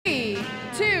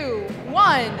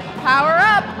1, power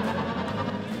up.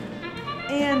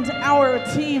 And our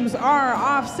teams are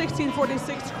off.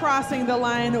 1646 crossing the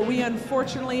line. We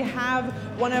unfortunately have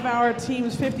one of our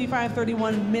teams,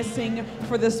 5531, missing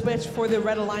for the switch for the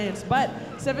Red Alliance. But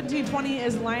 1720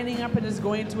 is lining up and is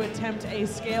going to attempt a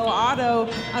scale auto.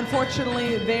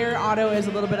 Unfortunately, their auto is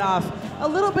a little bit off. A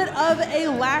little bit of a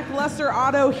lackluster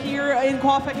auto here in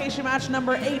qualification match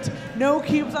number 8. No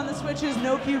cubes on the switches,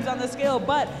 no cubes on the scale,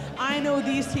 but I know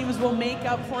these teams will make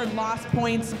up for lost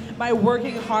points by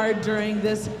working hard during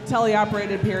this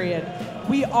teleoperated period.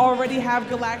 We already have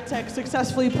Galactech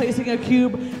successfully placing a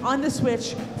cube on the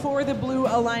switch for the Blue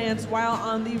Alliance, while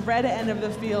on the red end of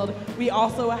the field,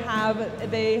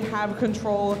 they have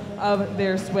control of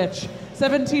their switch.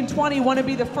 1720 want to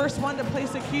be the first one to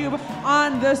place a cube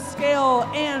on the scale,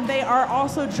 and they are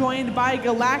also joined by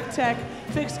Galactech.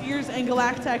 Fixed Gears and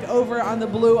Galactech over on the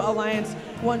Blue Alliance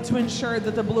want to ensure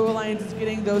that the Blue Alliance is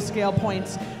getting those scale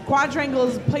points. Quadrangle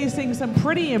is placing some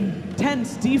pretty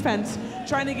intense defense,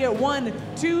 trying to get 1,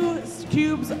 2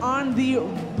 cubes on the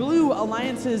Blue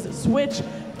Alliance's switch,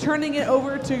 turning it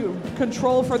over to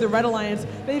control for the Red Alliance.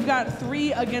 They've got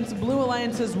 3 against Blue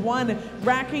Alliance's 1,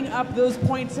 racking up those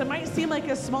points. It might seem like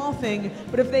a small thing,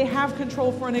 but if they have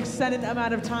control for an extended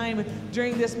amount of time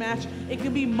during this match, it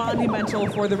can be monumental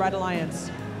for the Red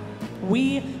Alliance.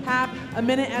 We have a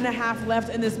minute and a half left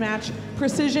in this match.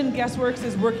 Precision Guessworks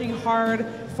is working hard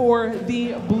for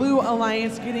the Blue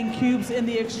Alliance, getting cubes in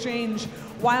the exchange,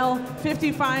 while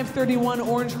 5531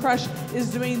 Orange Crush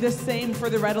is doing the same for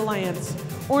the Red Alliance.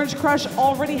 Orange Crush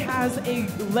already has a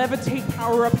Levitate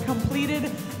power-up completed.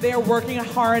 They are working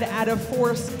hard at a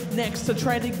Force next to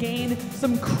try to gain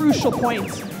some crucial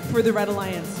points for the Red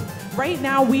Alliance. Right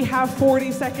now, we have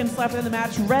 40 seconds left in the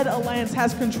match. Red Alliance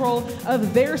has control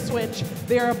of their switch,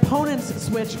 their opponent's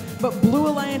switch, but Blue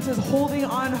Alliance is holding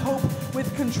on hope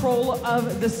with control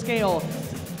of the scale.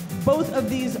 Both of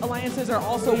these alliances are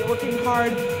also working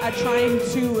hard at trying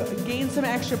to gain some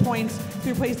extra points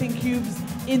through placing cubes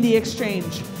in the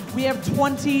exchange. We have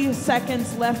 20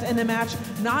 seconds left in the match.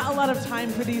 Not a lot of time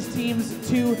for these teams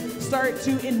to start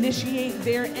to initiate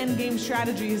their endgame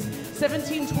strategies.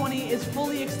 1720 is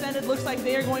fully extended. Looks like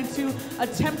they are going to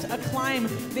attempt a climb.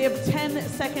 They have 10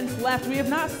 seconds left. We have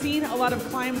not seen a lot of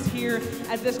climbs here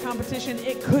at this competition.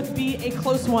 It could be a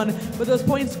close one, but those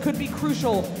points could be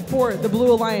crucial for the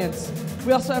Blue Alliance.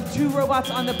 We also have 2 robots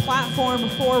on the platform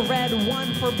for red,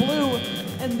 1 for blue,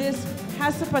 and this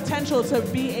has the potential to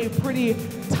be a pretty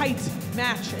tight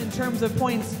match in terms of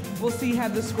points. We'll see how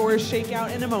the scores shake out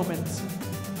in a moment.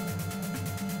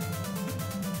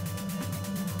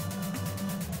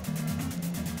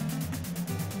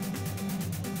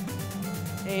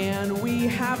 And we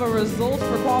have a result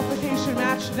for qualification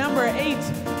match number 8.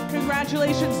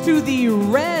 Congratulations to the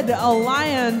Red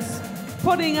Alliance,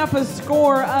 putting up a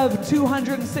score of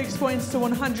 206 points to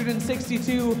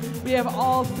 162. We have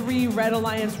all 3 Red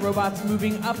Alliance robots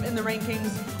moving up in the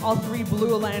rankings, all 3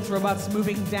 Blue Alliance robots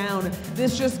moving down.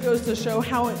 This just goes to show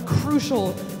how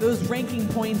crucial those ranking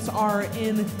points are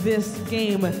in this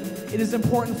game. It is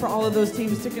important for all of those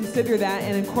teams to consider that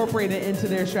and incorporate it into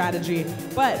their strategy.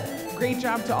 But great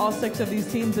job to all 6 of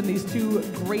these teams and these 2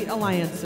 great alliances.